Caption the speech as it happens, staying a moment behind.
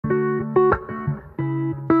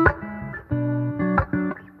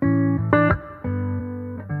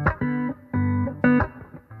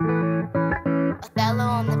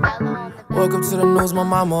Woke up to the news, my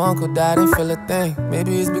mama or uncle died, ain't feel a thing.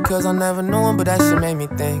 Maybe it's because I never knew him, but that shit made me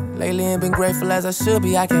think. Lately ain't been grateful as I should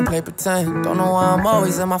be, I can't play pretend. Don't know why I'm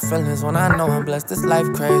always in my feelings when I know I'm blessed, this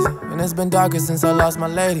life crazy. And it's been darker since I lost my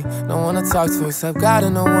lady. No one to talk to except God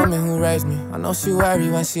and the woman who raised me. I know she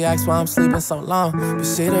worried when she asks why I'm sleeping so long, but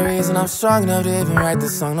she the reason I'm strong enough to even write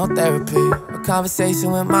this song, no therapy. A conversation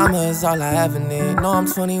with mama is all I ever need. Know I'm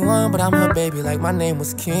 21, but I'm her baby like my name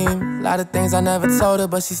was Keem. A lot of things I never told her,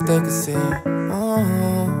 but she still could see.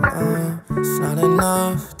 It's not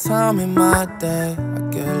enough time in my day, I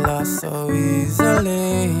get lost so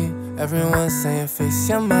easily. Everyone's saying fix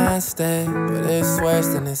your mind state, but it's worse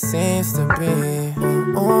than it seems to be.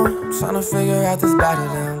 Trying to figure out this battle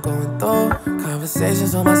that I'm going through.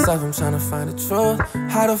 Conversations with myself, I'm trying to find the truth.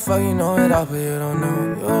 How the fuck you know it all, but you don't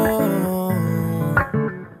know you?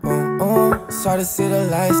 Start to see the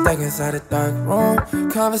light stuck inside a dark room.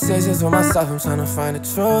 Conversations with myself, I'm trying to find the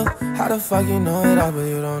truth. How the fuck you know it all, but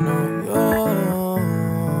you don't know you?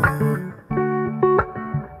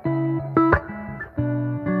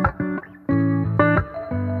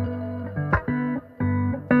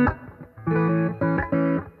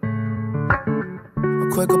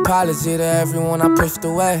 Quick apology to everyone I pushed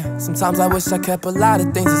away. Sometimes I wish I kept a lot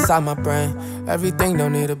of things inside my brain. Everything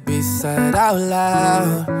don't need to be said out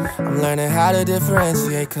loud. I'm learning how to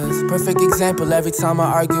differentiate, cause perfect example every time I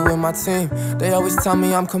argue with my team. They always tell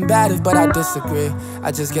me I'm combative, but I disagree.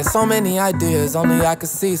 I just get so many ideas, only I can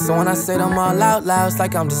see. So when I say them all out loud, it's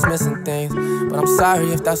like I'm dismissing things. But I'm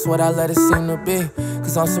sorry if that's what I let it seem to be.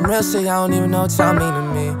 Cause on some real shit, I don't even know what y'all mean to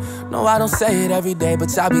me. No, I don't say it every day,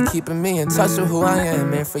 but y'all be keeping me in touch with who I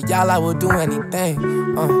am. Man, for y'all I will do anything.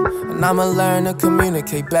 And I'ma learn to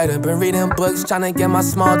communicate better. Been reading books, trying to get my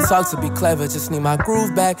small talk to be clever. Just need my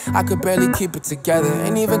groove back, I could barely keep it together.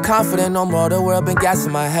 Ain't even confident no more, the world been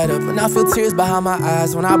gassing my head up. And I feel tears behind my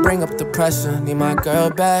eyes when I bring up the pressure. Need my girl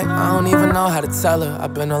back, I don't even know how to tell her.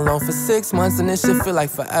 I've been alone for 6 months and this shit feel like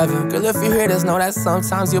forever. Girl, if you hear this, know that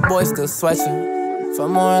sometimes your boy still sweating. Felt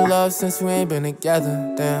more in love since we ain't been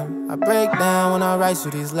together, damn. I break down when I write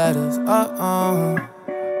you these letters,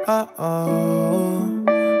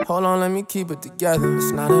 Hold on, let me keep it together.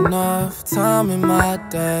 It's not enough time in my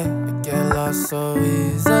day, I get lost so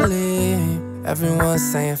easily. Everyone's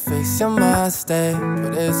saying fix your mind state,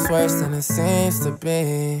 but it's worse than it seems to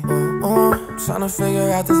be. Trying to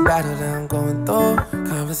figure out this battle that I'm going through.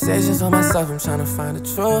 Conversations with myself, I'm trying to find the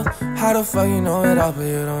truth. How the fuck you know it all, but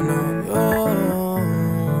you don't know you?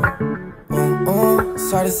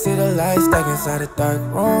 Start to see the light stuck inside a dark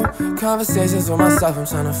room. Conversations with myself, I'm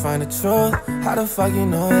trying to find the truth. How the fuck you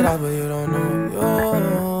know it all, but you don't know you?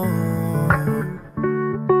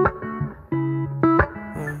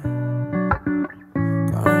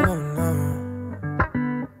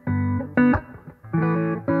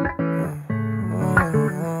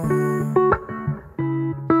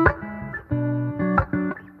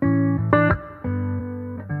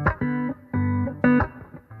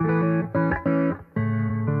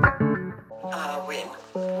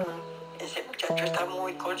 Ese muchacho está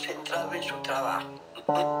muy concentrado en su trabajo.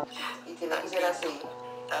 Y tiene que ser así.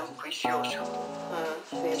 Tan juicioso.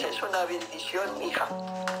 Sí. Esa es una bendición, mija.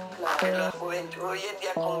 Claro. La juventud hoy en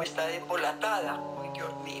día como está despolatada. Uy,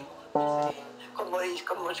 Dios mío. Sí.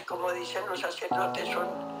 Como dicen los sacerdotes,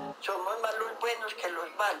 somos más los buenos que los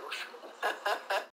malos.